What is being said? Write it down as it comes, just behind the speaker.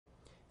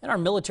In our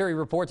military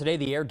report today,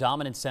 the Air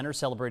Dominance Center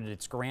celebrated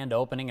its grand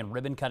opening and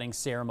ribbon-cutting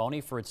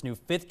ceremony for its new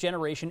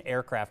fifth-generation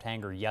aircraft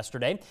hangar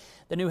yesterday.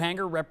 The new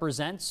hangar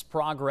represents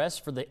progress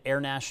for the Air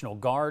National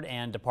Guard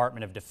and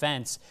Department of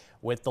Defense.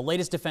 With the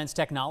latest defense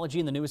technology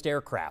and the newest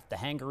aircraft, the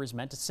hangar is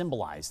meant to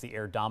symbolize the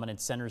Air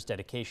Dominance Center's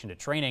dedication to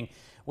training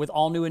with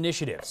all new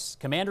initiatives.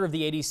 Commander of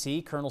the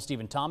ADC, Colonel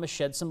Stephen Thomas,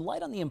 shed some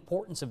light on the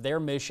importance of their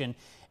mission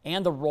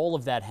and the role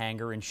of that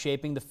hangar in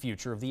shaping the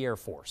future of the Air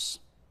Force.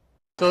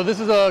 So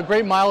this is a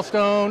great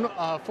milestone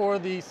for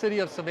the city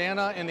of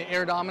Savannah and the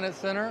Air Dominance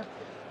Center.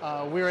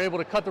 We were able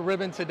to cut the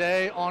ribbon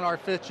today on our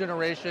fifth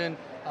generation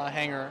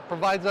hangar. It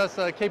provides us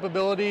a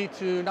capability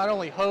to not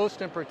only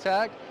host and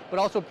protect, but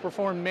also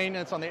perform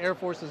maintenance on the Air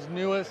Force's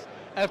newest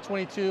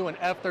F-22 and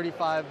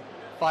F-35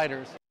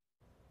 fighters.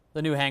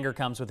 The new hangar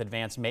comes with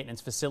advanced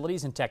maintenance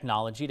facilities and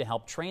technology to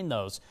help train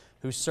those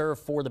who serve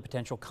for the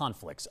potential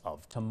conflicts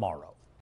of tomorrow.